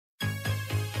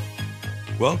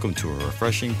Welcome to a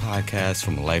refreshing podcast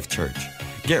from Life Church.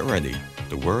 Get ready.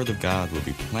 The Word of God will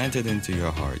be planted into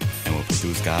your heart and will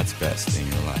produce God's best in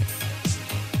your life.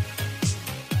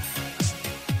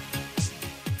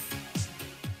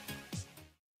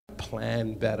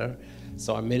 Plan better.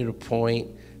 So I made it a point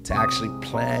to actually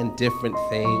plan different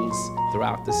things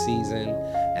throughout the season.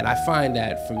 And I find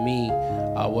that for me,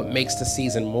 what makes the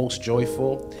season most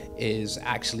joyful is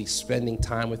actually spending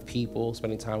time with people,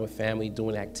 spending time with family,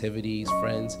 doing activities,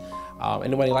 friends.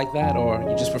 Anybody like that? Or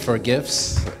you just prefer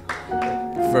gifts?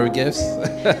 Prefer gifts?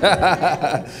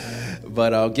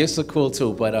 But gifts are cool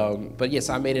too. But yes,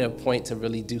 I made it a point to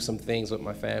really do some things with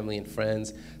my family and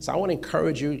friends. So I want to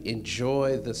encourage you,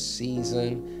 enjoy the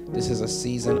season. This is a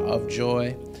season of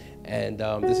joy. And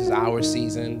this is our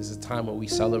season. This is a time where we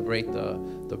celebrate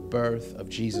the birth of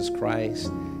Jesus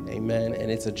Christ. Amen. And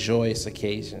it's a joyous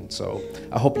occasion. So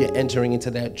I hope you're entering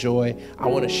into that joy. I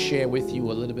want to share with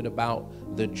you a little bit about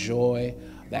the joy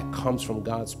that comes from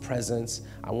God's presence.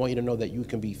 I want you to know that you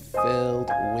can be filled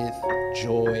with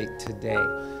joy today.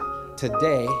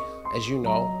 Today, as you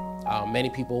know, many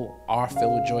people are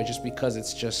filled with joy just because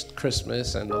it's just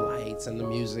Christmas and the lights and the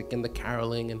music and the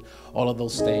caroling and all of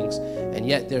those things. And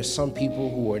yet there's some people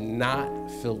who are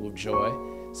not filled with joy.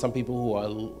 Some people who are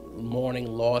mourning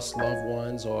lost loved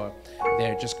ones, or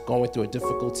they're just going through a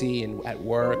difficulty at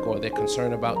work, or they're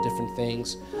concerned about different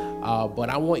things. But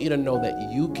I want you to know that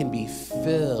you can be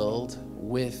filled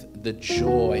with the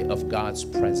joy of God's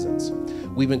presence.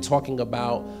 We've been talking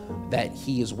about that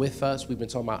He is with us. We've been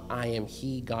talking about I am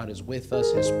He. God is with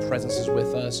us. His presence is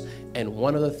with us. And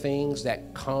one of the things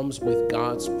that comes with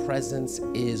God's presence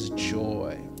is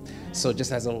joy. So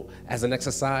just as an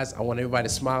exercise, I want everybody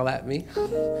to smile at me.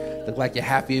 Look like you're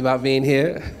happy about being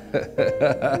here.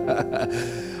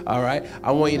 All right.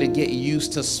 I want you to get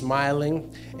used to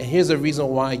smiling. And here's a reason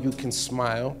why you can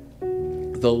smile.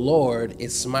 The Lord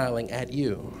is smiling at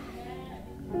you.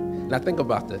 Now think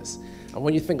about this. I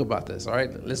want you to think about this, all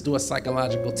right? Let's do a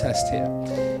psychological test here.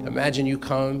 Imagine you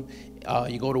come,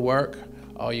 you go to work,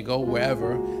 or you go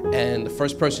wherever, and the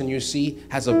first person you see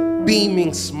has a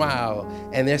beaming smile,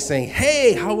 and they're saying,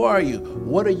 hey, how are you?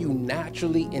 What are you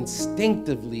naturally,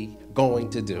 instinctively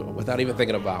going to do without even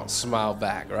thinking about? Smile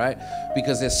back, right?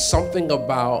 Because there's something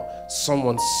about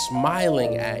someone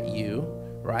smiling at you,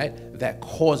 right, that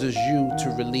causes you to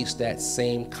release that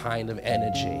same kind of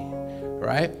energy,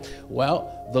 right?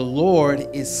 Well, the Lord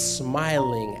is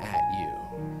smiling at you.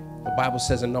 The Bible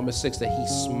says in Numbers 6 that He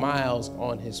smiles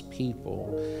on His people.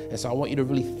 And so I want you to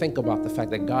really think about the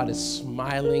fact that God is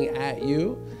smiling at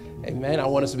you. Amen. I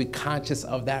want us to be conscious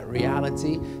of that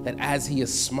reality, that as He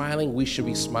is smiling, we should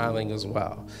be smiling as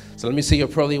well. So let me see your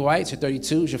pearly whites, your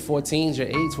 32s, your 14s, your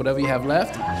 8s, whatever you have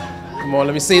left. Come on,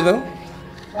 let me see them.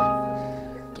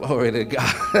 Glory to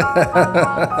God.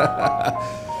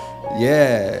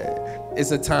 Yeah,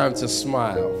 it's a time to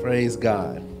smile. Praise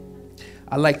God.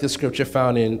 I like the scripture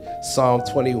found in Psalm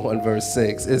 21, verse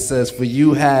 6. It says, for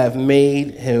you have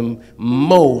made Him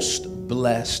most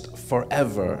blessed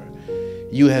forever.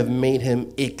 You have made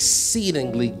Him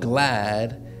exceedingly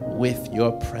glad with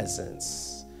your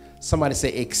presence. Somebody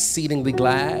say, exceedingly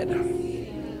glad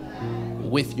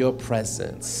with your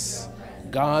presence.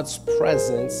 God's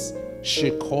presence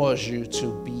should cause you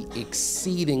to be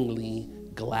exceedingly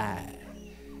glad.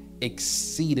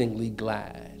 Exceedingly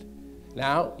glad.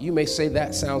 Now, you may say,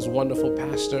 that sounds wonderful,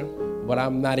 Pastor, but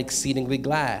I'm not exceedingly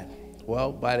glad.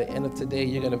 Well, by the end of today,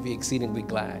 you're going to be exceedingly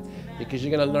glad, because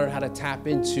you're going to learn how to tap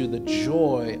into the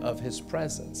joy of His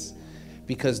presence,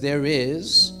 because there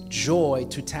is joy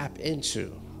to tap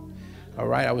into. All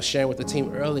right, I was sharing with the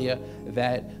team earlier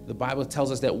that the Bible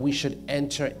tells us that we should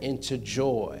enter into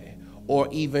joy, or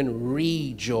even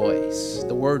rejoice.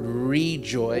 The word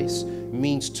rejoice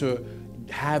means to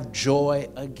have joy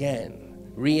again.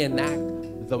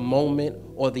 Reenact the moment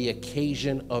or the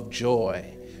occasion of joy.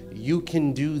 You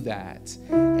can do that,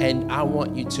 and I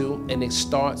want you to, and it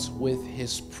starts with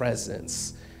His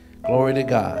presence. Glory to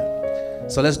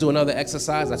God. So let's do another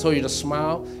exercise. I told you to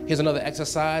smile. Here's another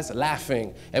exercise,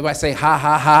 laughing. Everybody say ha,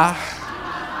 ha,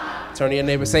 ha. Turn to your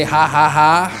neighbor, say ha, ha,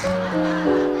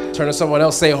 ha. Turn to someone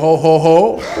else, say ho, ho,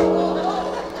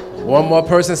 ho. One more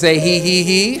person, say he,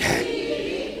 he.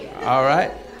 All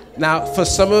right. Now, for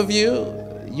some of you,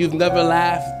 you've never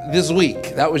laughed this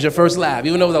week. That was your first laugh.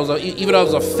 Even though it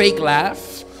was a fake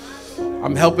laugh,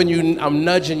 I'm helping you, I'm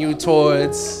nudging you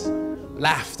towards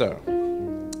laughter.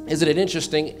 Isn't it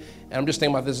interesting, and I'm just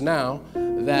thinking about this now,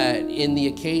 that in the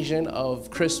occasion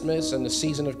of Christmas and the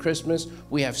season of Christmas,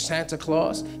 we have Santa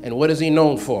Claus, and what is he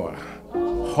known for?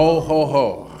 Ho, ho,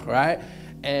 ho, right?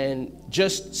 And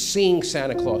just seeing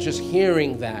Santa Claus, just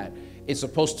hearing that, it's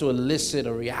supposed to elicit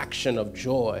a reaction of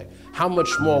joy. How much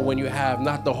more when you have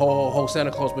not the whole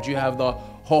Santa Claus, but you have the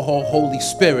whole Holy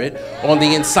Spirit on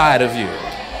the inside of you.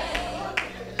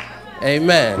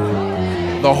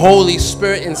 Amen. The Holy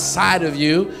Spirit inside of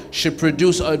you should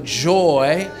produce a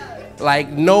joy like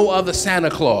no other Santa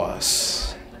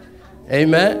Claus.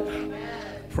 Amen.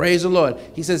 Praise the Lord.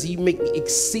 He says he make me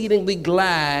exceedingly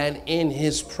glad in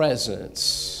his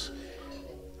presence.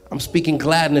 I'm speaking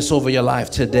gladness over your life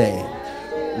today.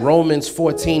 Romans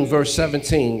 14 verse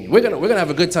 17. We're gonna have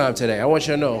a good time today. I want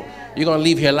you to know you're gonna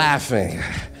leave here laughing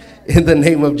in the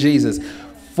name of Jesus.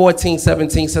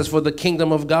 14:17 says, for the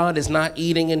kingdom of God is not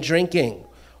eating and drinking.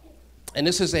 And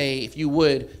this is if you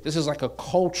would, this is like a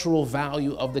cultural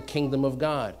value of the kingdom of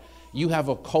God. You have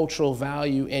a cultural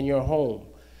value in your home.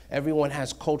 Everyone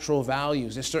has cultural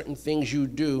values. There's certain things you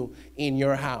do in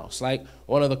your house. Like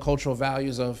one of the cultural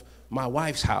values of my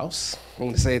wife's house, I'm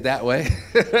going to say it that way.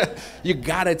 You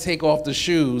got to take off the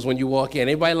shoes when you walk in.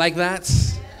 Anybody like that?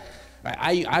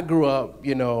 I grew up,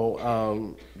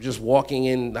 just walking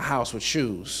in the house with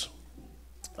shoes.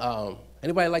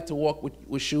 Anybody like to walk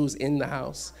with shoes in the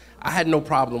house? I had no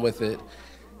problem with it.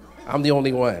 I'm the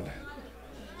only one.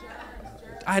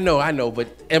 I know, but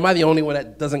am I the only one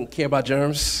that doesn't care about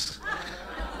germs?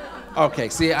 Okay,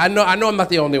 see, I know I'm not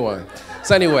the only one.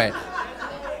 So anyway,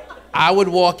 I would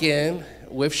walk in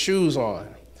with shoes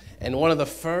on, and one of the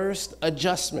first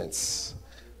adjustments,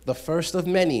 the first of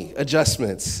many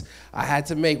adjustments I had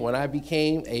to make when I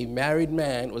became a married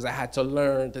man was I had to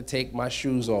learn to take my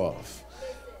shoes off.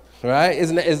 Right?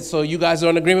 So you guys are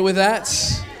in agreement with that?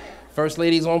 First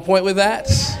lady's on point with that?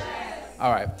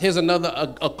 All right. Here's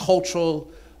another a cultural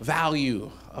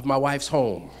value of my wife's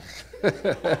home.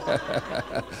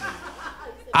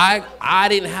 I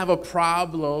didn't have a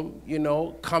problem,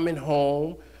 coming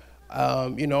home,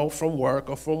 from work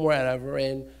or from wherever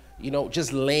and,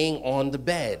 just laying on the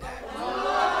bed.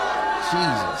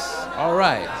 Jesus. All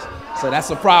right. So that's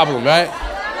a problem, right?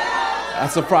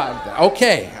 That's a problem.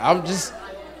 Okay.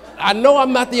 I know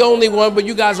I'm not the only one, but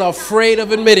you guys are afraid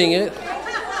of admitting it.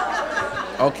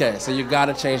 Okay. So you got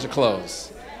to change the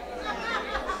clothes.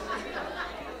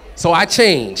 So I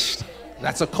changed.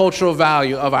 That's a cultural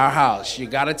value of our house. You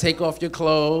got to take off your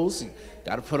clothes. You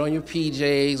got to put on your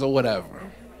PJs or whatever.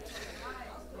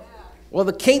 Well,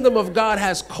 the kingdom of God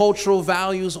has cultural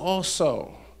values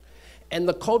also. And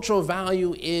the cultural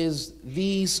value is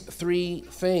these three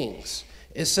things.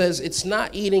 It says it's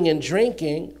not eating and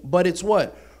drinking, but it's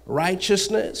what?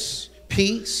 Righteousness,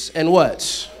 peace, and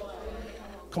what?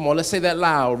 Come on, let's say that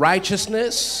loud.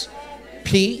 Righteousness,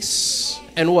 peace,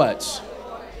 and what?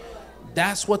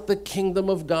 That's what the kingdom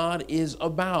of God is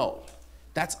about.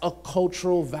 That's a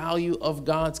cultural value of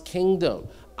God's kingdom.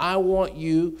 I want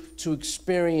you to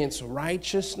experience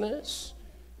righteousness,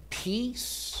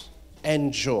 peace,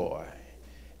 and joy.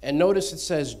 And notice it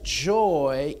says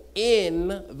joy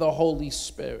in the Holy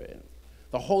Spirit.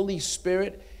 The Holy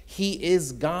Spirit, he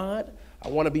is God. I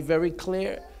want to be very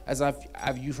clear. As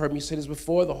you've heard me say this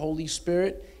before, the Holy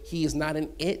Spirit, he is not an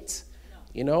it.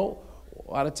 A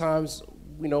lot of times,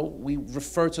 we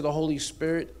refer to the Holy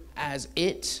Spirit as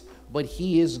it, but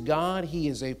he is God. He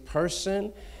is a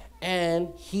person, and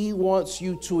he wants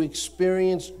you to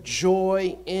experience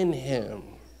joy in him.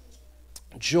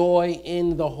 Joy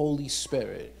in the Holy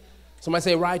Spirit. Somebody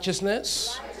say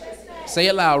righteousness. Say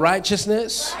it loud.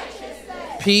 Righteousness,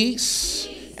 peace,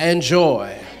 and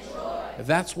joy.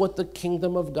 That's what the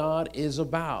kingdom of God is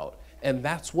about. And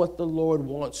that's what the Lord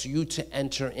wants you to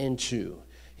enter into.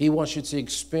 He wants you to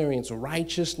experience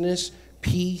righteousness,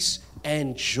 peace,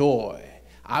 and joy.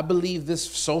 I believe this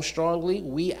so strongly.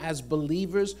 We as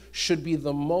believers should be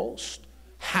the most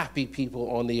happy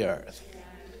people on the earth.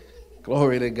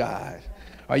 Glory to God.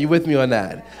 Are you with me on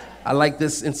that? I like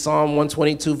this in Psalm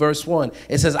 122, verse 1.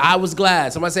 It says, I was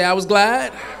glad. Somebody say, I was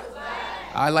glad.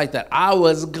 I like that. I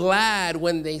was glad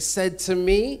when they said to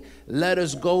me, let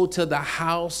us go to the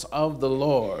house of the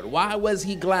Lord. Why was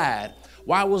he glad?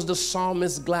 Why was the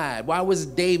psalmist glad? Why was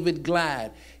David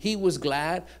glad? He was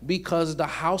glad because the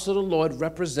house of the Lord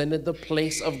represented the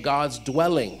place of God's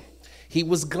dwelling. He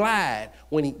was glad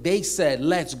when they said,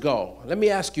 let's go. Let me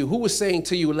ask you, who was saying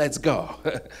to you, let's go?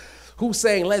 Who's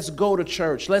saying, let's go to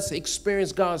church. Let's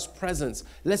experience God's presence.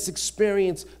 Let's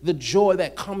experience the joy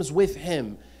that comes with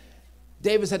him.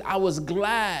 David said, I was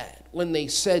glad when they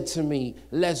said to me,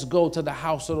 let's go to the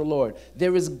house of the Lord.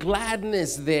 There is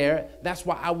gladness there. That's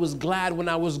why I was glad when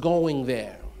I was going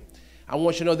there. I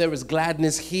want you to know there is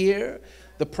gladness here.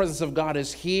 The presence of God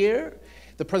is here.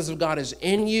 The presence of God is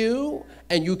in you,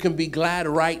 and you can be glad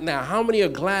right now. How many are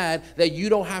glad that you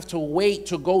don't have to wait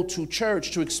to go to church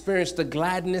to experience the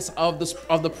gladness of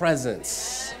the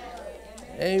presence?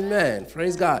 Amen.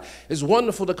 Praise God. It's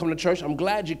wonderful to come to church. I'm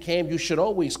glad you came. You should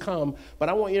always come. But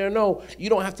I want you to know,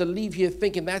 you don't have to leave here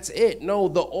thinking that's it. No,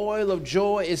 the oil of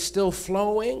joy is still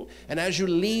flowing. And as you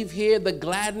leave here, the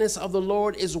gladness of the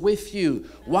Lord is with you.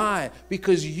 Why?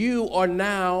 Because you are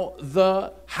now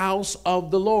the house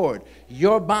of the Lord.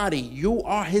 Your body, you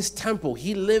are his temple.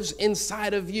 He lives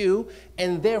inside of you.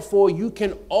 And therefore, you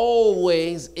can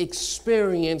always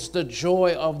experience the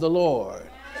joy of the Lord.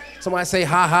 Somebody say,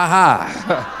 ha, ha,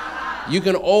 ha. You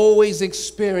can always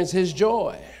experience his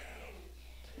joy.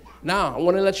 Now, I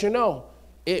want to let you know,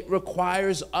 it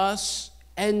requires us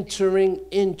entering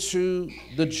into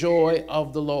the joy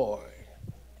of the Lord.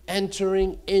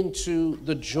 Entering into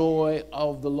the joy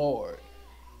of the Lord.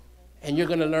 And you're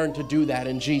going to learn to do that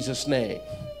in Jesus' name.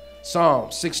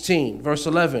 Psalm 16, verse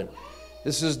 11.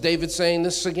 This is David saying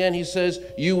this again. He says,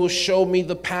 you will show me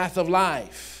the path of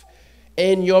life.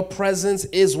 In your presence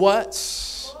is what?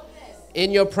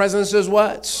 In your presence is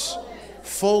what?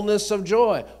 Fullness of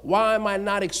joy. Why am I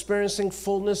not experiencing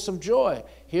fullness of joy?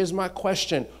 Here's my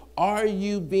question. Are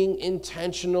you being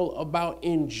intentional about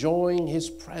enjoying his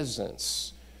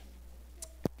presence?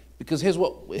 Because here's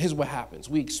what happens.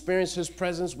 We experience his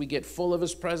presence. We get full of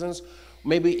his presence.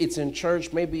 Maybe it's in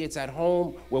church. Maybe it's at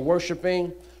home. We're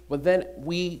worshiping. But then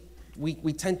we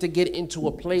tend to get into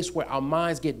a place where our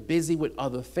minds get busy with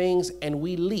other things, and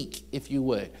we leak, if you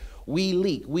would. We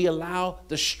leak. We allow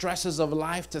the stresses of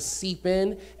life to seep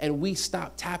in, and we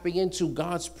stop tapping into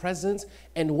God's presence.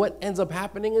 And what ends up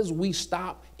happening is we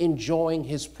stop enjoying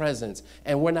his presence,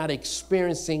 and we're not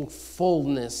experiencing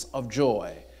fullness of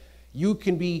joy. You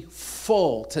can be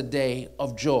full today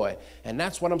of joy. And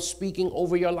that's what I'm speaking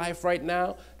over your life right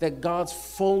now, that God's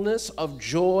fullness of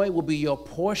joy will be your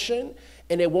portion.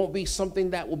 And it won't be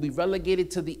something that will be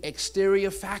relegated to the exterior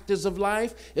factors of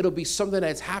life. It'll be something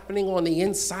that's happening on the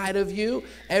inside of you.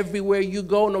 Everywhere you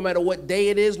go, no matter what day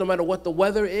it is, no matter what the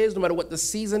weather is, no matter what the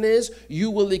season is,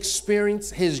 you will experience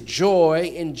his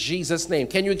joy in Jesus' name.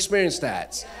 Can you experience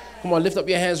that? Come on, lift up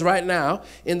your hands right now.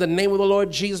 In the name of the Lord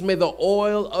Jesus, may the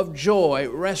oil of joy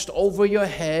rest over your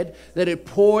head. Let it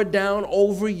pour down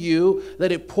over you.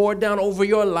 Let it pour down over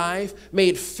your life. May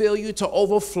it fill you to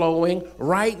overflowing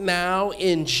right now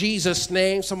in Jesus'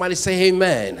 name. Somebody say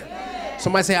amen. Amen.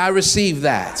 Somebody say, I receive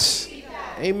that.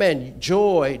 Amen.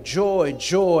 Joy, joy,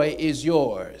 joy is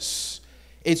yours.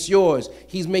 It's yours.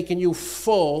 He's making you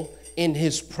full in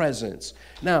his presence.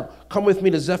 Now, come with me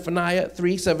to Zephaniah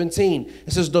 3:17.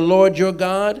 It says, the Lord your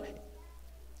God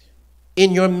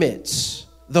in your midst,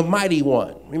 the mighty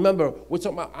one. Remember, we're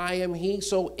talking about I am he.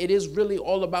 So it is really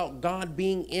all about God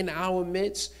being in our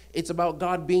midst. It's about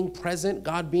God being present,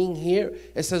 God being here.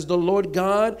 It says, the Lord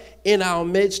God in our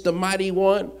midst, the mighty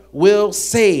one, will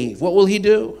save. What will he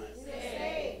do?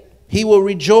 Save. He will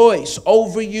rejoice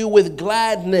over you with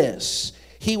gladness.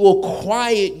 He will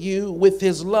quiet you with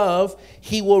his love.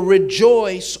 He will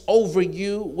rejoice over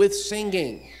you with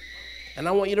singing. And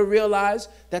I want you to realize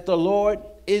that the Lord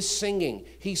is singing.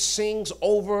 He sings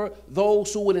over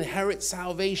those who would inherit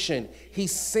salvation. He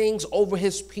sings over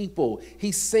his people.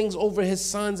 He sings over his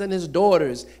sons and his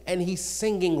daughters. And he's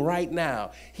singing right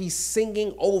now. He's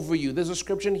singing over you. There's a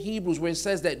scripture in Hebrews where it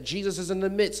says that Jesus is in the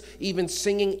midst, even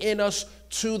singing in us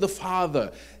to the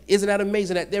Father. Isn't that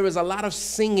amazing that there is a lot of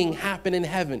singing happening in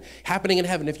heaven?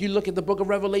 If you look at the book of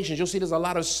Revelations, you'll see there's a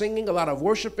lot of singing, a lot of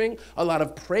worshiping, a lot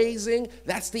of praising.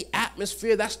 That's the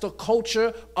atmosphere. That's the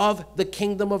culture of the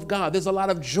kingdom of God. There's a lot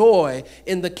of joy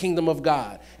in the kingdom of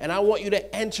God. And I want you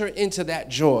to enter into that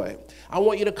joy. I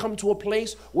want you to come to a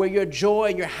place where your joy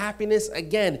and your happiness,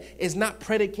 again, is not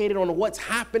predicated on what's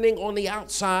happening on the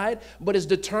outside, but is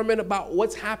determined about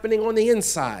what's happening on the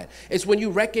inside. It's when you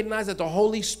recognize that the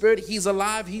Holy Spirit, he's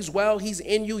alive, he's well, he's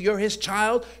in you, you're his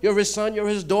child, you're his son, you're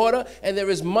his daughter, and there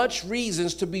is much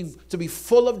reasons to be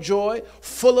full of joy,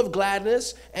 full of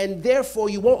gladness, and therefore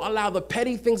you won't allow the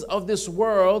petty things of this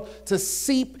world to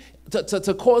seep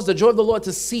to cause the joy of the Lord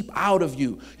to seep out of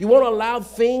you. You won't allow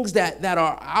things that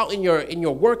are out in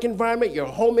your work environment, your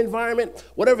home environment,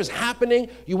 whatever's happening.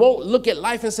 You won't look at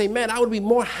life and say, man, I would be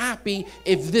more happy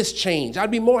if this changed.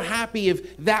 I'd be more happy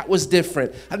if that was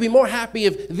different. I'd be more happy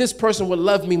if this person would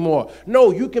love me more.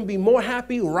 No, you can be more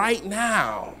happy right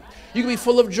now. You can be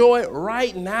full of joy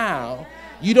right now.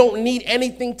 You don't need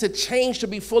anything to change to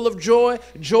be full of joy.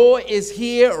 Joy is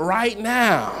here right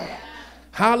now.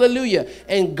 Hallelujah.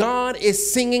 And God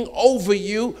is singing over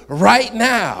you right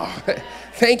now.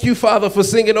 Thank you, Father, for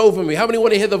singing over me. How many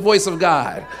want to hear the voice of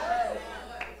God?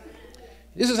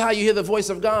 This is how you hear the voice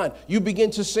of God. You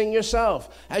begin to sing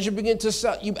yourself. As you begin to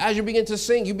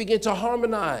sing, you begin to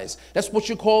harmonize. That's what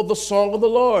you call the song of the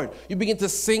Lord. You begin to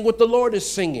sing what the Lord is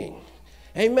singing.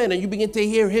 Amen. And you begin to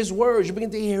hear his words. You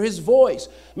begin to hear his voice.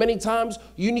 Many times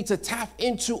you need to tap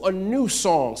into a new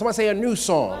song. Somebody say a new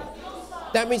song.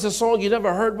 That means a song you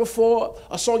never heard before,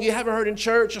 a song you haven't heard in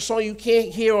church, a song you can't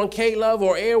hear on K-Love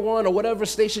or Air One or whatever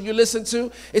station you listen to.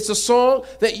 It's a song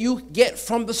that you get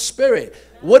from the Spirit.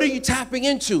 What are you tapping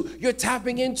into? You're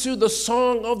tapping into the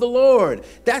song of the Lord.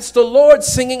 That's the Lord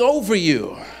singing over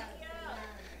you.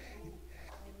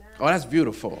 Oh, that's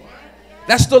beautiful.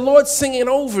 That's the Lord singing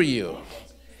over you.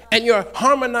 And you're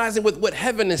harmonizing with what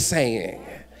heaven is saying.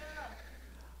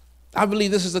 I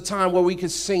believe this is the time where we can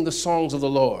sing the songs of the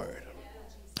Lord.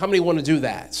 How many want to do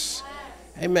that?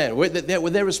 Amen. Where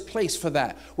there is place for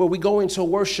that, where we go into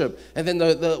worship, and then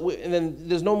and then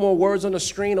there's no more words on the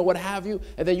screen or what have you,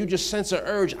 and then you just sense an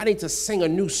urge. I need to sing a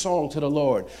new song to the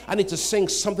Lord. I need to sing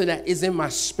something that is in my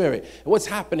spirit. And what's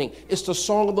happening? It's the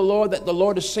song of the Lord that the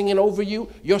Lord is singing over you.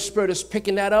 Your spirit is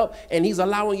picking that up, and he's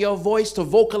allowing your voice to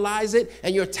vocalize it,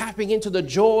 and you're tapping into the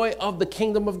joy of the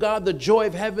kingdom of God, the joy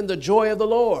of heaven, the joy of the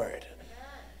Lord.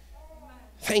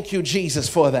 Thank you, Jesus,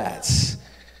 for that.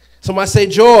 Somebody say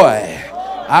joy.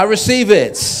 I receive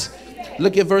it.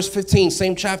 Look at verse 15,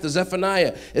 same chapter,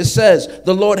 Zephaniah. It says,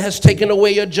 the Lord has taken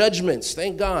away your judgments.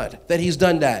 Thank God that he's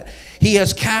done that. He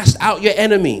has cast out your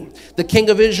enemy. The King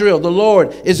of Israel, the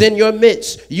Lord, is in your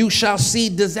midst. You shall see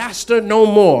disaster no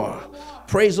more.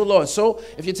 Praise the Lord. So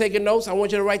if you're taking notes, I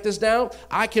want you to write this down.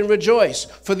 I can rejoice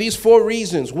for these 4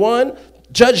 reasons. 1,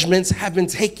 judgments have been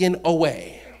taken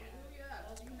away.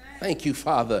 Thank you,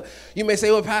 Father. You may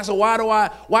say, well, Pastor,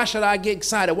 why should I get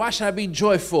excited? Why should I be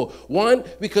joyful? 1,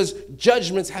 because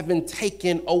judgments have been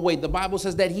taken away. The Bible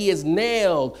says that he has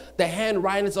nailed the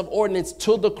handwritings of ordinance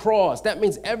to the cross. That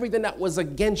means everything that was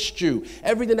against you,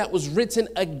 everything that was written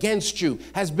against you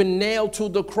has been nailed to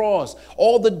the cross.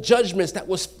 All the judgments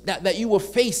that you were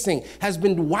facing has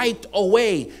been wiped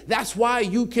away. That's why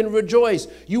you can rejoice.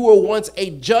 You were once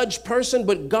a judged person,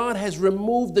 but God has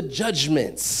removed the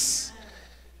judgments.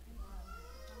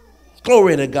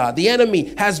 Glory to God. The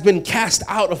enemy has been cast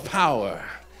out of power.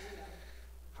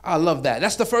 I love that.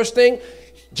 That's the first thing.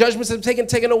 Judgments have been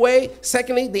taken away.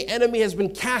 Secondly, the enemy has been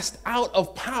cast out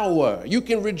of power. You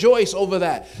can rejoice over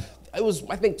that. It was,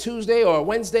 I think, Tuesday or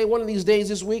Wednesday, one of these days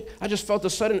this week, I just felt a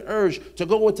sudden urge to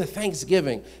go into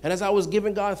Thanksgiving. And as I was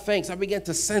giving God thanks, I began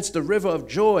to sense the river of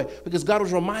joy because God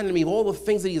was reminding me of all the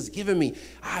things that he has given me.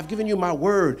 I've given you my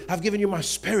word. I've given you my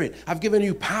spirit. I've given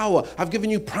you power. I've given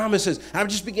you promises. And I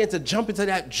just began to jump into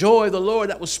that joy of the Lord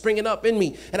that was springing up in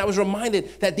me. And I was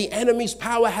reminded that the enemy's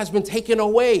power has been taken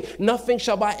away. Nothing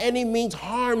shall by any means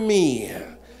harm me.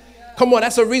 Come on,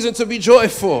 that's a reason to be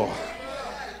joyful.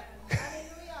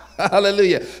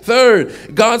 Hallelujah.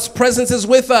 Third, God's presence is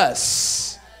with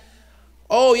us.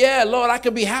 Oh yeah, Lord, I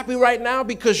can be happy right now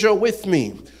because you're with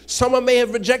me. Someone may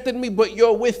have rejected me, but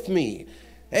you're with me.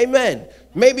 Amen.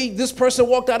 Maybe this person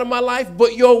walked out of my life,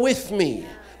 but you're with me.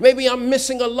 Maybe I'm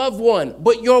missing a loved one,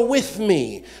 but you're with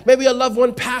me. Maybe a loved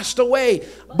one passed away,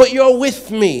 but you're with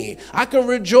me. I can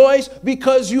rejoice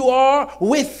because you are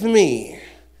with me.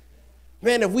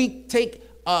 Man, if we take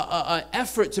an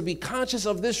effort to be conscious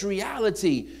of this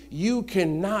reality, you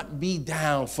cannot be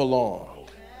down for long.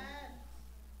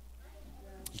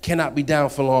 You cannot be down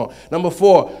for long. Number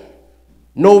 4,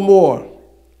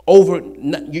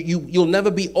 you'll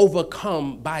never be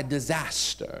overcome by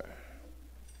disaster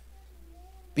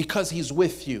because he's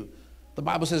with you. The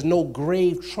Bible says no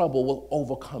grave trouble will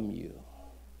overcome you.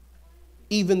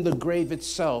 Even the grave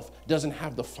itself doesn't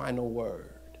have the final word.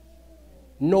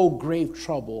 No grave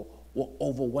trouble will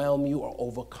overwhelm you or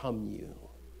overcome you.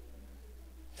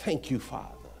 Thank you,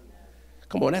 Father.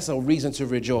 Come on, that's a reason to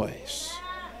rejoice.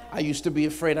 I used to be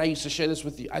afraid. I used to share this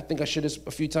with you. I think I shared this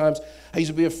a few times. I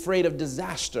used to be afraid of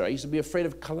disaster. I used to be afraid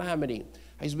of calamity.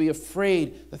 I used to be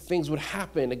afraid that things would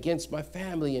happen against my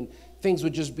family and things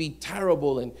would just be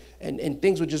terrible and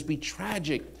things would just be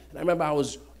tragic. And I remember I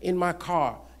was in my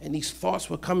car and these thoughts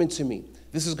were coming to me.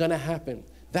 This is going to happen.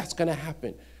 That's going to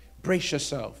happen. Brace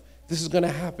yourself. This is going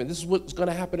to happen. This is what's going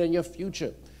to happen in your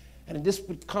future. And this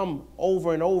would come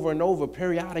over and over and over,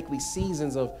 periodically,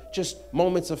 seasons of just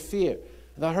moments of fear.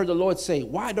 And I heard the Lord say,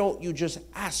 why don't you just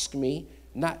ask me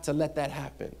not to let that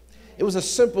happen? It was a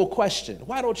simple question.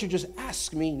 Why don't you just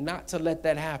ask me not to let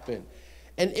that happen?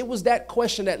 And it was that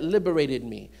question that liberated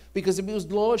me because it was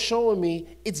the Lord showing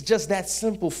me it's just that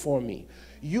simple for me.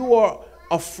 You are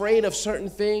afraid of certain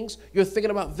things, you're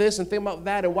thinking about this and thinking about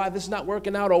that and why this is not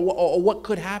working out or what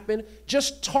could happen,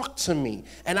 just talk to me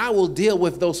and I will deal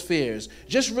with those fears.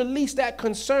 Just release that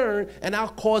concern and I'll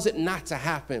cause it not to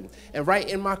happen. And right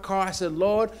in my car, I said,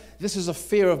 Lord, this is a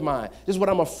fear of mine. This is what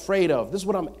I'm afraid of. This is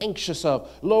what I'm anxious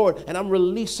of, Lord, and I'm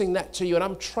releasing that to you and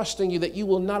I'm trusting you that you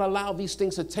will not allow these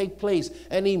things to take place.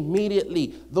 And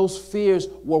immediately those fears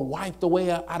were wiped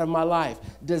away out of my life.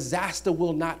 Disaster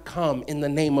will not come in the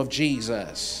name of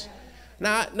Jesus.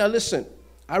 Now listen,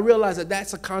 I realize that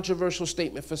that's a controversial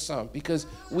statement for some because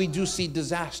we do see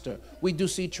disaster. We do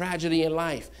see tragedy in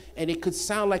life. And it could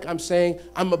sound like I'm saying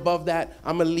I'm above that.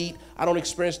 I'm elite. I don't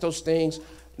experience those things.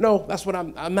 No, that's what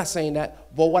I'm not saying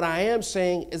that. But what I am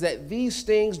saying is that these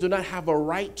things do not have a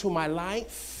right to my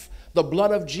life. The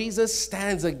blood of Jesus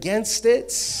stands against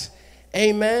it.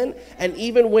 Amen. And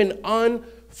even when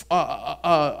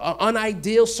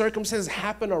unideal circumstances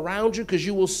happen around you, because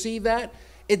you will see that,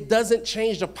 it doesn't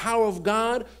change the power of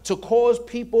God to cause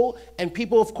people, and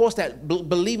people, of course, that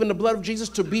believe in the blood of Jesus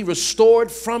to be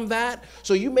restored from that.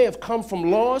 So you may have come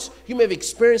from loss. You may have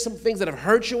experienced some things that have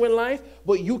hurt you in life,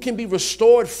 but you can be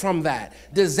restored from that.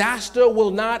 Disaster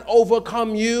will not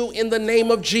overcome you in the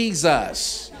name of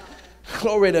Jesus.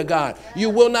 Glory to God. You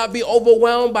will not be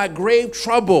overwhelmed by grave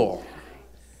trouble.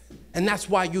 And that's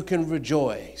why you can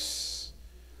rejoice.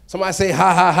 Somebody say,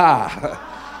 ha, ha, ha.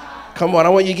 Come on, I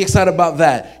want you to get excited about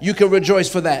that. You can rejoice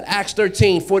for that. Acts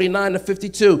 13, 49 to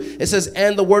 52. It says,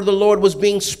 and the word of the Lord was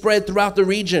being spread throughout the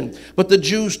region. But the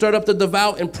Jews stirred up the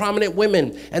devout and prominent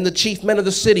women and the chief men of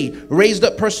the city, raised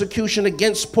up persecution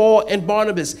against Paul and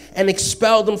Barnabas, and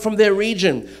expelled them from their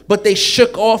region. But they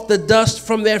shook off the dust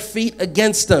from their feet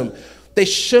against them. They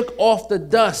shook off the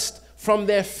dust from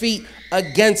their feet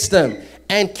against them,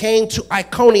 and came to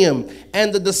Iconium,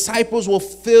 and the disciples were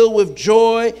filled with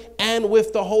joy and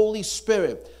with the Holy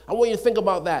Spirit. I want you to think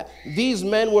about that. These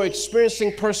men were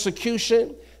experiencing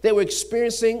persecution. They were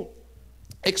experiencing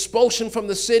expulsion from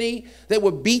the city. They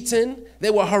were beaten.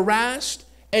 They were harassed,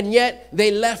 and yet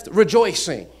they left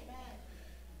rejoicing.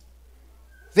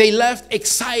 They left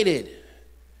excited.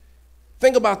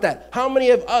 Think about that. How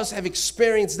many of us have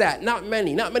experienced that? Not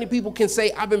many. Not many people can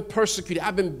say, I've been persecuted.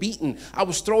 I've been beaten. I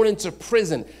was thrown into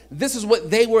prison. This is what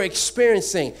they were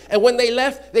experiencing. And when they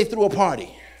left, they threw a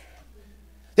party.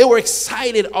 They were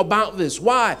excited about this.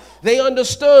 Why? They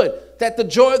understood that the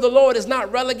joy of the Lord is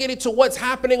not relegated to what's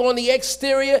happening on the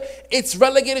exterior. It's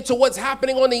relegated to what's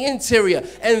happening on the interior.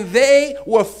 And they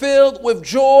were filled with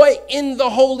joy in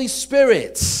the Holy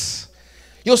Spirit.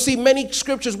 You'll see many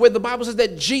scriptures where the Bible says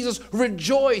that Jesus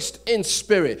rejoiced in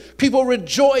spirit. People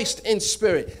rejoiced in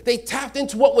spirit. They tapped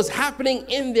into what was happening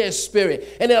in their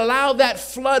spirit, and it allowed that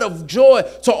flood of joy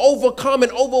to overcome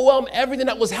and overwhelm everything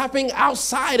that was happening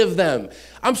outside of them.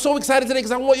 I'm so excited today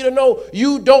because I want you to know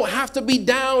you don't have to be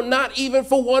down, not even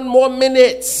for one more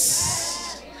minute.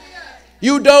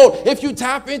 You don't. If you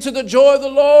tap into the joy of the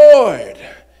Lord,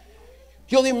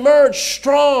 you'll emerge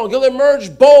strong. You'll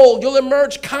emerge bold. You'll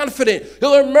emerge confident.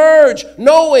 You'll emerge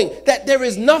knowing that there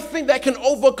is nothing that can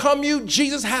overcome you.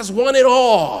 Jesus has won it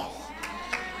all.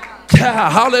 Yeah,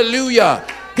 hallelujah.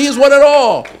 He has won it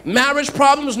all. Marriage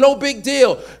problems, no big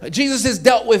deal. Jesus has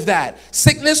dealt with that.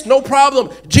 Sickness, no problem.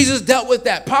 Jesus dealt with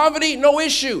that. Poverty, no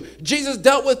issue. Jesus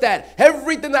dealt with that.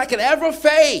 Everything that I could ever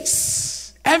face.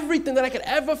 Everything that I could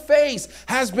ever face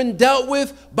has been dealt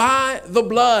with by the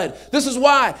blood. This is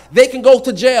why they can go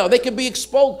to jail. They can be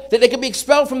exposed. They can be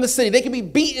expelled from the city. They can be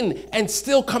beaten and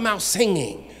still come out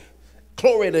singing.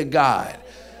 Glory to God.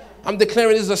 I'm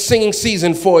declaring this is a singing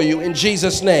season for you in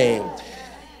Jesus' name.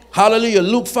 Hallelujah.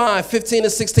 Luke 5, 15 to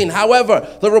 16.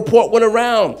 However, the report went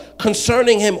around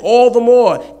concerning him all the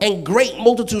more, and great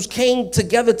multitudes came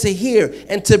together to hear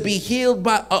and to be healed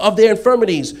of their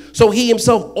infirmities. So he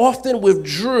himself often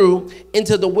withdrew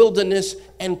into the wilderness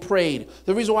and prayed.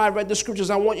 The reason why I read the scriptures,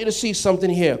 I want you to see something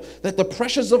here, that the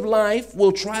pressures of life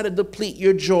will try to deplete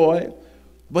your joy,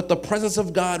 but the presence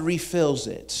of God refills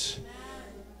it.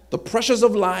 The pressures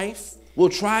of life will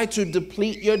try to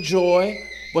deplete your joy,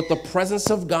 but the presence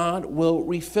of God will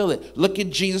refill it. Look at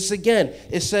Jesus again.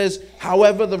 It says,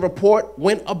 however, the report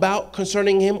went about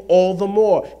concerning him all the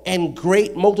more, and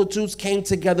great multitudes came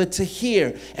together to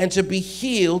hear and to be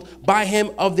healed by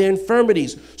him of their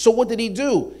infirmities. So what did he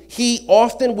do? He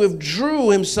often withdrew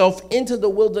himself into the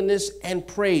wilderness and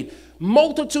prayed.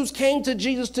 Multitudes came to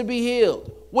Jesus to be healed.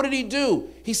 What did he do?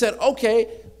 He said, okay,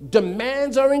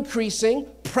 demands are increasing,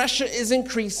 pressure is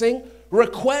increasing,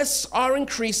 requests are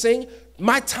increasing,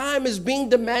 My time is being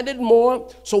demanded more.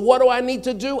 So what do I need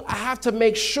to do? I have to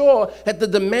make sure that the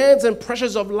demands and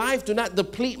pressures of life do not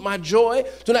deplete my joy,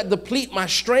 do not deplete my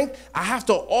strength. I have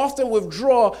to often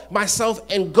withdraw myself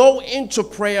and go into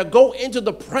prayer, go into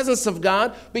the presence of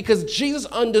God, because Jesus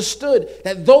understood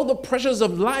that though the pressures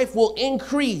of life will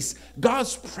increase,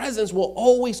 God's presence will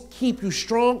always keep you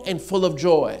strong and full of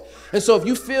joy. And so if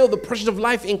you feel the pressures of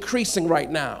life increasing right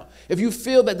now, if you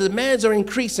feel that the demands are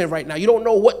increasing right now, you don't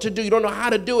know what to do, you don't know how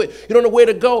to do it, you don't know where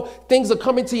to go, things are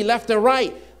coming to you left and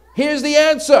right, here's the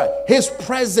answer: His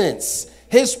presence.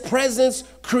 His presence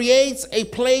creates a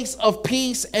place of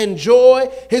peace and joy.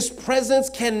 His presence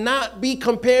cannot be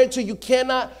compared to, you can't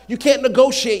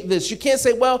negotiate this. You can't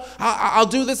say, well, I'll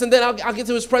do this and then I'll get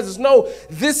to His presence. No,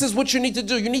 this is what you need to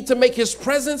do. You need to make His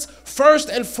presence first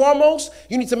and foremost.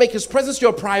 You need to make His presence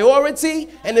your priority.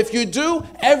 And if you do,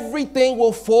 everything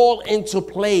will fall into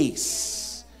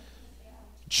place.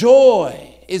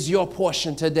 Joy is your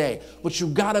portion today, but you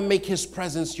got to make His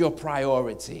presence your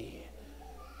priority.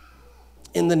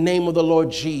 In the name of the Lord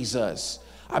Jesus.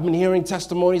 I've been hearing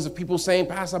testimonies of people saying,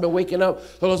 Pastor, I've been waking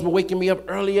up. The Lord's been waking me up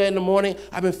earlier in the morning.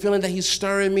 I've been feeling that He's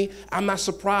stirring me. I'm not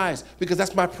surprised, because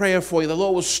that's my prayer for you. The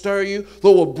Lord will stir you. The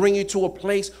Lord will bring you to a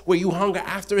place where you hunger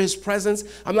after His presence.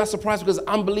 I'm not surprised, because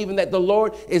I'm believing that the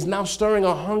Lord is now stirring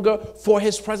a hunger for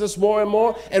His presence more and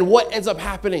more. And what ends up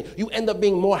happening? You end up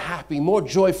being more happy, more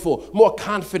joyful, more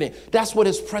confident. That's what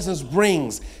His presence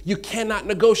brings. You cannot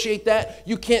negotiate that.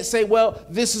 You can't say, well,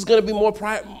 this is going to be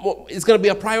it's going to be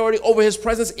a priority over His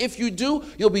presence. If you do,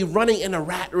 you'll be running in a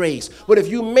rat race. But if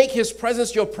you make His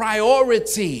presence your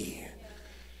priority,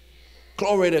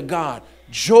 glory to God,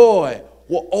 joy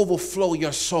will overflow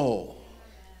your soul.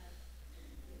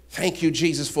 Thank you,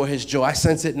 Jesus, for His joy. I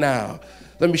sense it now.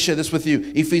 Let me share this with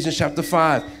you. Ephesians chapter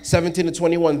 5, 17 to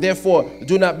 21. Therefore,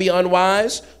 do not be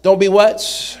unwise. Don't be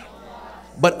what?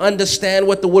 But understand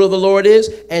what the will of the Lord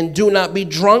is, and do not be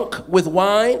drunk with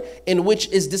wine, in which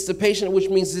is dissipation, which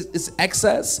means it's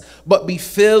excess, but be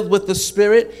filled with the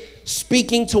Spirit,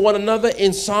 speaking to one another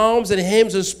in psalms and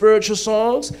hymns and spiritual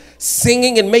songs,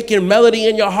 singing and making melody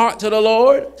in your heart to the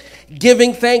Lord,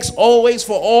 giving thanks always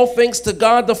for all things to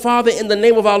God the Father in the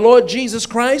name of our Lord Jesus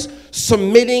Christ,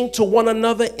 submitting to one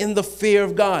another in the fear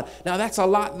of God. Now that's a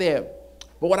lot there,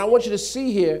 but what I want you to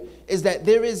see here is that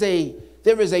there is a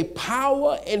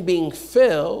power in being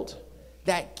filled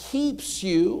that keeps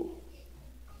you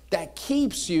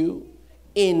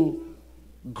in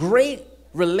great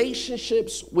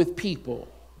relationships with people.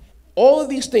 All of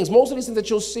these things, most of these things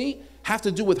that you'll see, have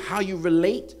to do with how you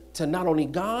relate to not only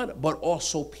God, but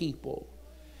also people.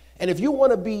 And if you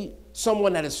want to be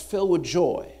someone that is filled with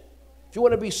joy, if you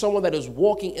want to be someone that is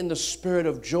walking in the spirit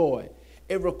of joy,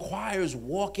 it requires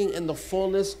walking in the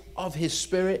fullness of His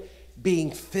Spirit,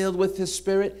 being filled with His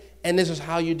Spirit, and this is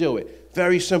how you do it.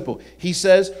 Very simple. He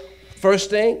says, first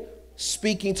thing,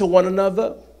 speaking to one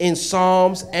another in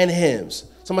psalms and hymns.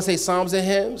 Somebody say psalms and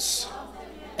hymns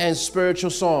and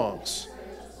spiritual songs.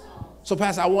 So,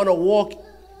 Pastor, I want to walk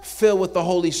filled with the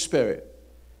Holy Spirit.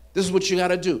 This is what you got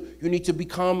to do. You need to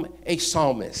become a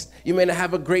psalmist. You may not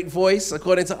have a great voice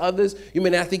according to others. You may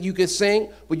not think you can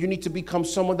sing, but you need to become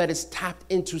someone that is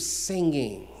tapped into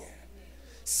singing.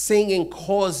 Singing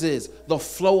causes the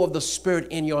flow of the Spirit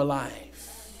in your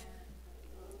life.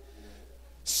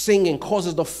 Singing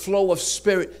causes the flow of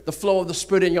the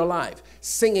Spirit in your life.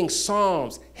 Singing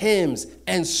psalms, hymns,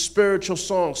 and spiritual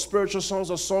songs. Spiritual songs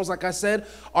are songs, like I said,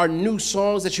 are new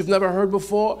songs that you've never heard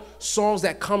before. Songs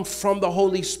that come from the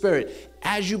Holy Spirit.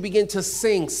 As you begin to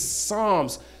sing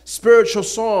psalms, spiritual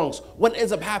songs, what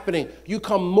ends up happening? You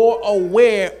become more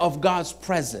aware of God's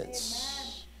presence.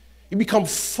 You become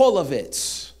full of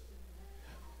it.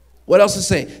 What else is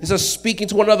saying? It says speaking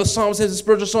to one another, psalms, hymns, and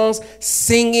spiritual songs,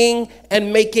 singing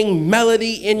and making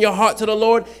melody in your heart to the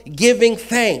Lord, giving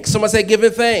thanks. Somebody say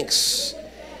giving thanks.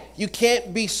 You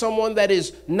can't be someone that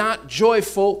is not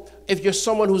joyful if you're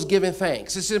someone who's giving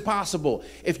thanks. It's impossible.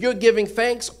 If you're giving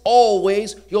thanks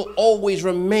always, you'll always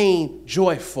remain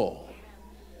joyful.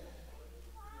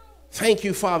 Thank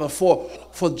you, Father, for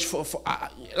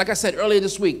like I said earlier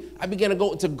this week, I began to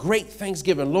go into great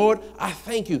thanksgiving. Lord, I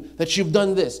thank you that you've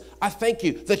done this. I thank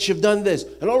you that you've done this.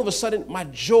 And all of a sudden, my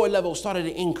joy level started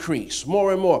to increase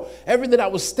more and more. Everything I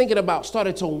was thinking about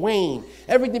started to wane.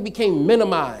 Everything became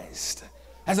minimized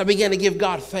as I began to give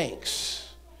God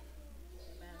thanks.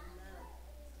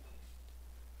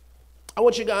 I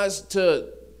want you guys to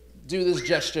do this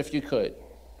gesture if you could,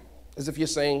 as if you're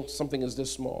saying something is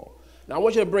this small. Now, I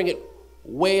want you to bring it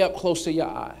way up close to your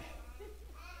eye.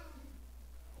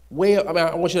 Way up,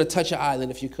 I want you to touch your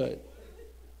eyelid if you could.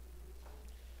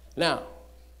 Now,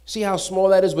 See how small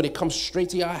that is, but it comes straight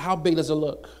to your eye? How big does it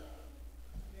look?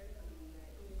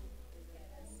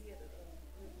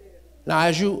 Now,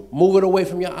 as you move it away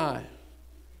from your eye,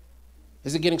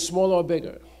 is it getting smaller or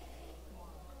bigger?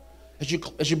 As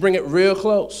you bring it real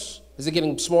close, is it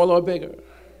getting smaller or bigger?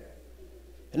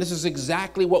 And this is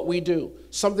exactly what we do.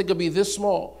 Something could be this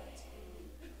small.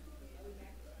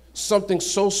 Something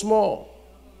so small.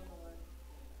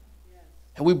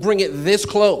 And we bring it this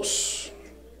close.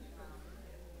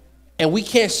 And we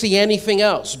can't see anything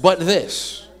else but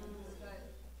this.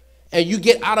 And you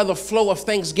get out of the flow of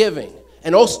thanksgiving.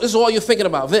 And also, this is all you're thinking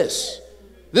about, this.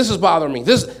 This is bothering me.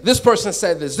 This person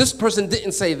said this. This person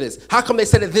didn't say this. How come they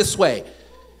said it this way?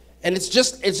 And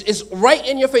it's right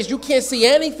in your face. You can't see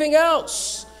anything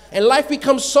else. And life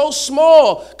becomes so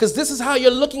small because this is how you're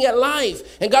looking at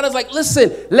life. And God is like,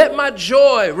 listen, let my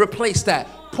joy replace that.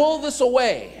 Pull this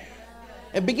away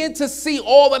and begin to see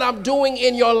all that I'm doing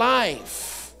in your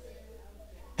life.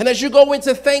 And as you go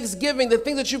into Thanksgiving, the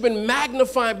things that you've been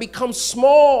magnifying become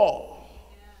small.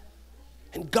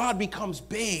 And God becomes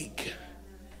big.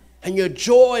 And your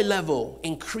joy level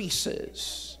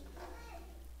increases.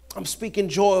 I'm speaking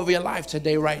joy over your life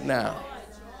today, right now.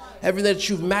 Everything that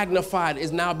you've magnified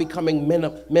is now becoming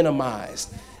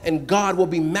minimized. And God will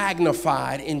be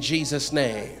magnified in Jesus'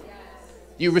 name.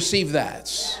 You receive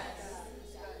that.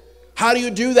 How do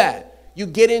you do that? You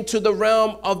get into the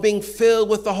realm of being filled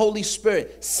with the Holy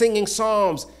Spirit, singing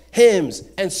psalms, hymns,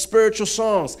 and spiritual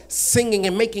songs, singing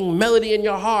and making melody in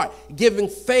your heart, giving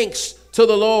thanks to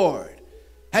the Lord.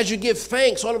 As you give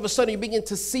thanks, all of a sudden you begin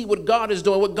to see what God is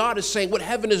doing, what God is saying, what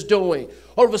heaven is doing.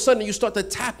 All of a sudden you start to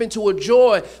tap into a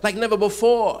joy like never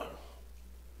before.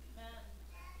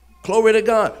 Glory to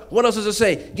God. What else does it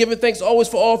say? Giving thanks always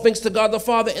for all things to God the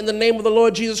Father in the name of the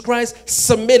Lord Jesus Christ.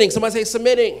 Submitting. Somebody say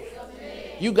submitting.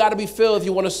 You got to be filled if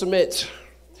you want to submit.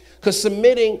 Because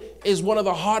submitting is one of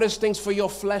the hardest things for your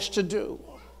flesh to do.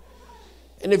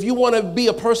 And if you want to be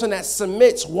a person that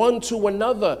submits one to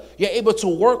another, you're able to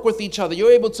work with each other.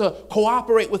 You're able to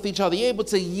cooperate with each other. You're able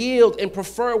to yield and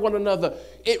prefer one another.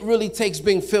 It really takes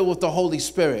being filled with the Holy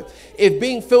Spirit. If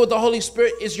being filled with the Holy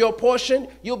Spirit is your portion,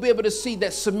 you'll be able to see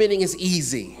that submitting is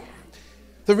easy.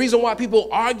 The reason why people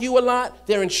argue a lot,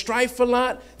 they're in strife a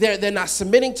lot, they're not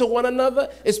submitting to one another,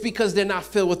 is because they're not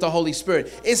filled with the Holy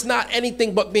Spirit. It's not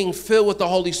anything but being filled with the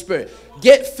Holy Spirit.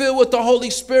 Get filled with the Holy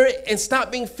Spirit and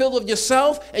stop being filled with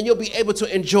yourself, and you'll be able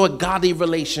to enjoy godly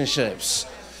relationships.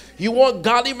 You want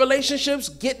godly relationships?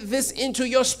 Get this into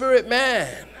your spirit,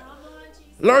 man.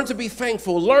 Learn to be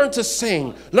thankful. Learn to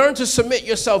sing. Learn to submit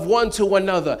yourself one to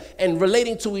another, and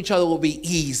relating to each other will be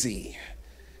easy.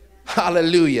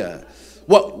 Hallelujah.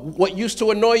 What used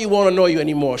to annoy you won't annoy you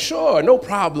anymore. Sure, no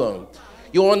problem.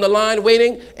 You're on the line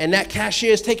waiting, and that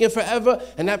cashier is taking forever,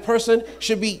 and that person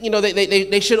should be,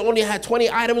 they should only have 20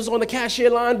 items on the cashier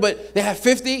line, but they have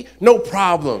 50, no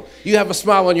problem. You have a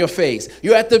smile on your face.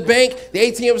 You're at the bank, the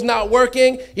ATM's not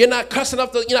working, you're not cussing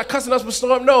up the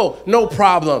storm, no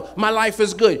problem. My life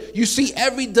is good. You see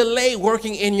every delay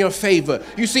working in your favor.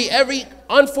 You see every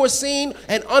unforeseen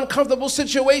and uncomfortable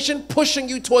situation pushing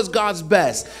you towards God's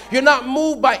best. You're not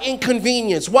moved by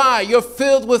inconvenience. Why? You're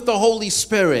filled with the Holy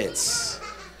Spirit.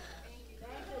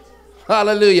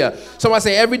 Hallelujah. Somebody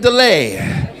say, every delay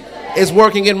is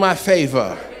working in my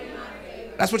favor.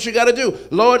 That's what you got to do.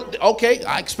 Lord, okay,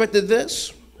 I expected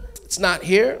this. It's not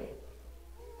here.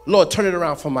 Lord, turn it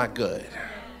around for my good.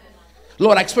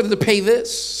 Lord, I expected to pay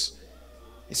this.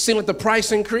 It seemed like the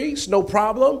price increased. No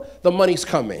problem. The money's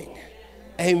coming.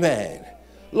 Amen.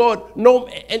 Lord,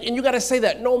 and you got to say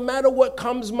that no matter what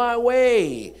comes my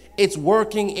way, it's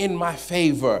working in my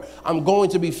favor. I'm going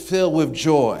to be filled with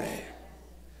joy.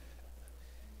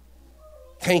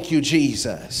 Thank you,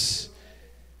 Jesus.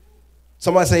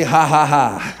 Somebody say, ha, ha,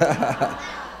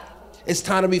 ha. It's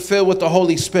time to be filled with the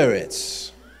Holy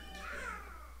Spirit.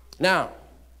 Now,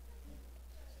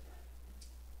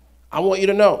 I want you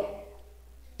to know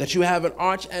that you have an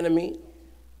arch enemy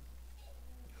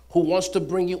who wants to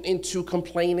bring you into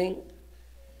complaining.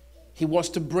 He wants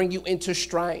to bring you into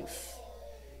strife.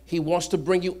 He wants to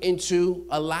bring you into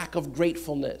a lack of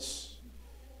gratefulness.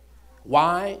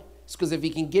 Why? It's because if he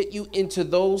can get you into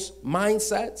those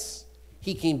mindsets,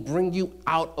 he can bring you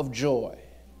out of joy.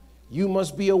 You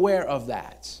must be aware of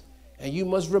that. And you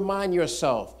must remind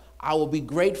yourself, I will be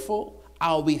grateful.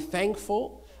 I will be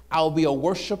thankful. I will be a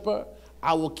worshiper.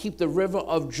 I will keep the river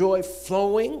of joy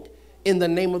flowing in the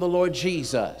name of the Lord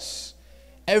Jesus.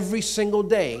 Every single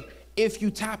day, if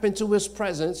you tap into his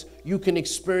presence, you can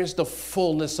experience the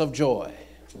fullness of joy.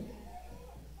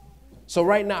 So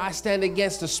right now, I stand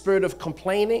against the spirit of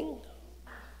complaining.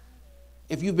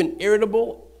 If you've been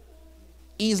irritable,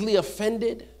 easily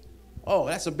offended. Oh,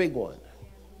 that's a big one.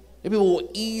 There are people who are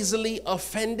easily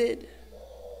offended.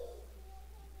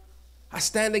 I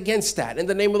stand against that. In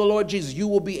the name of the Lord Jesus, you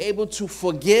will be able to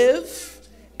forgive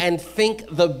and think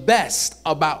the best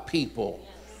about people.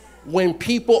 When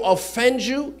people offend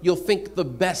you, you'll think the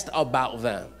best about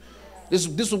them. This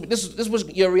was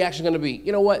your reaction going to be.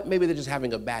 You know what? Maybe they're just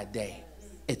having a bad day.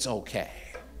 It's okay.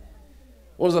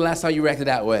 When was the last time you reacted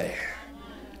that way?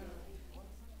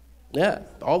 Yeah,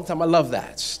 all the time. I love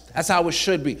that. That's how it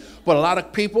should be. But a lot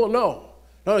of people,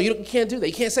 no, you can't do that.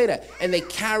 You can't say that. And they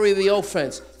carry the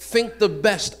offense. Think the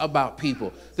best about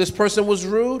people. This person was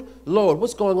rude. Lord,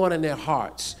 what's going on in their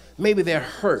hearts? Maybe they're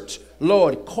hurt.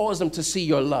 Lord, cause them to see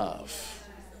your love.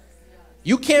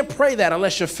 You can't pray that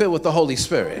unless you're filled with the Holy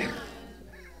Spirit.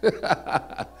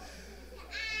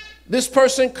 This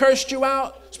person cursed you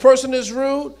out. This person is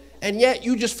rude. And yet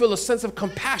you just feel a sense of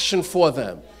compassion for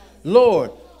them.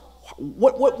 Lord,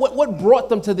 what brought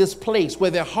them to this place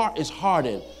where their heart is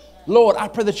hardened? Lord, I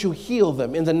pray that you heal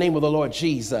them in the name of the Lord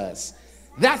Jesus.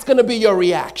 That's going to be your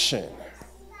reaction.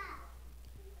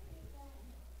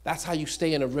 That's how you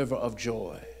stay in a river of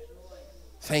joy.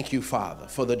 Thank you, Father,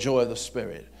 for the joy of the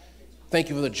Spirit. Thank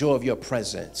you for the joy of your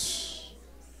presence.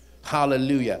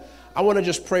 Hallelujah. I want to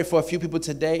just pray for a few people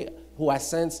today who I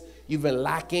sense you've been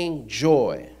lacking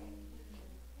joy.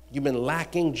 You've been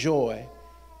lacking joy.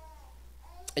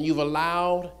 And you've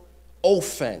allowed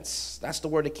offense. That's the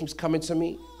word that keeps coming to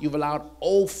me. You've allowed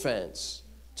offense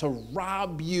to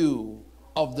rob you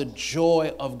of the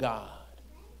joy of God.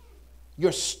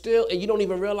 You're still, and you don't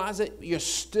even realize it, you're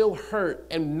still hurt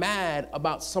and mad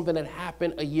about something that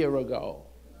happened a year ago.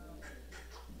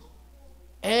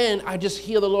 And I just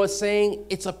hear the Lord saying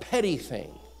it's a petty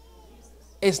thing.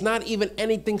 It's not even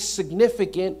anything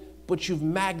significant, but you've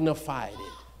magnified it.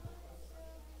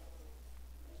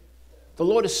 The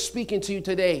Lord is speaking to you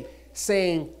today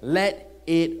saying, let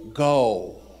it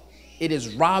go. It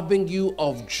is robbing you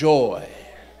of joy.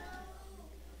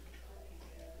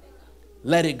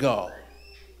 Let it go.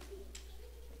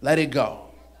 Let it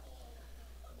go.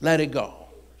 Let it go.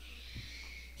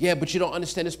 Yeah, but you don't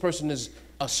understand this person is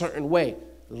a certain way.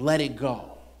 Let it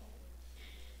go.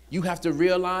 You have to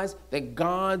realize that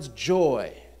God's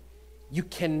joy, you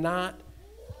cannot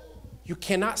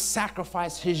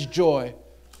sacrifice his joy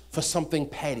for something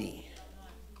petty.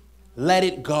 Let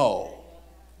it go.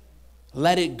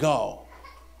 Let it go.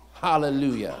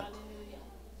 Hallelujah.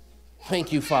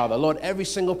 Thank you, Father. Lord, every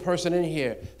single person in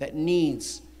here that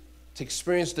needs to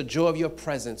experience the joy of your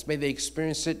presence, may they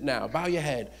experience it now. Bow your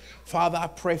head. Father, I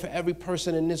pray for every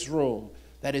person in this room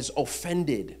that is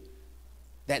offended,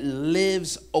 that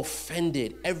lives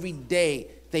offended. Every day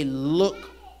they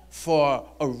look for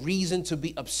a reason to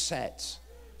be upset.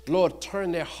 Lord,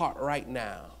 turn their heart right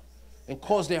now and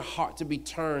cause their heart to be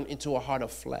turned into a heart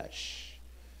of flesh.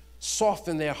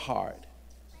 Soften their heart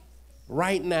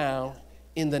right now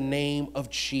in the name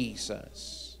of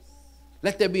Jesus.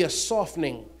 Let there be a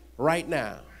softening right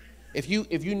now. If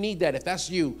you need that, if that's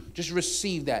you, just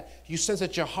receive that. You sense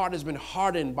that your heart has been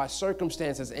hardened by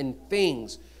circumstances and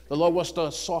things. The Lord wants to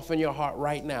soften your heart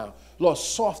right now. Lord,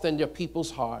 soften your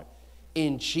people's heart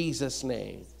in Jesus'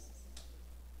 name.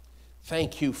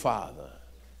 Thank you, Father.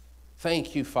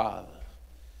 Thank you, Father.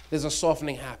 There's a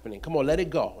softening happening. Come on, let it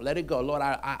go. Let it go. Lord,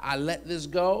 I let this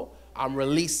go. I'm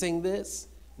releasing this.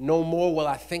 No more will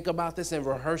I think about this and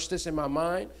rehearse this in my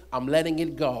mind. I'm letting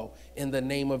it go in the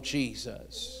name of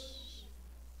Jesus.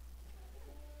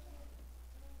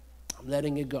 I'm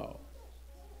letting it go.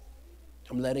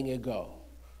 I'm letting it go.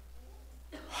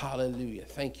 Hallelujah.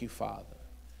 Thank you, Father.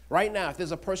 Right now, if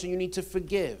there's a person you need to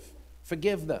forgive,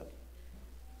 forgive them.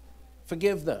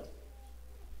 Forgive them.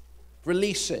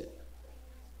 Release it.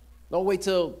 Don't wait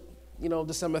till,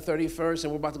 December 31st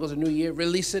and we're about to go to the new year.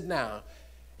 Release it now.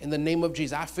 In the name of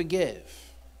Jesus, I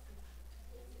forgive.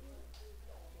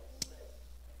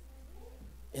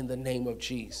 In the name of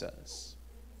Jesus.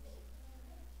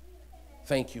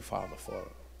 Thank you, Father, for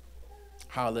it.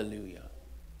 Hallelujah.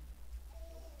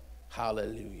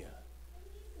 Hallelujah.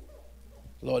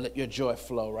 Lord, let your joy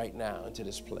flow right now into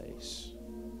this place.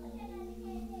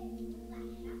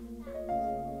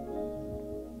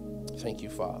 Thank you,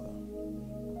 Father.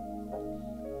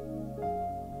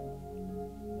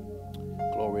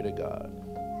 Glory to God.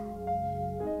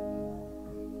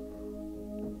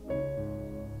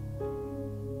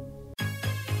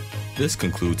 This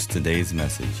concludes today's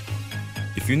message.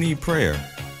 If you need prayer,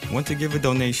 want to give a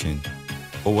donation,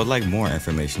 or would like more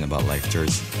information about Life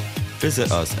Church,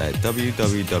 visit us at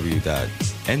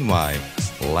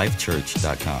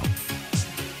www.nylifechurch.com.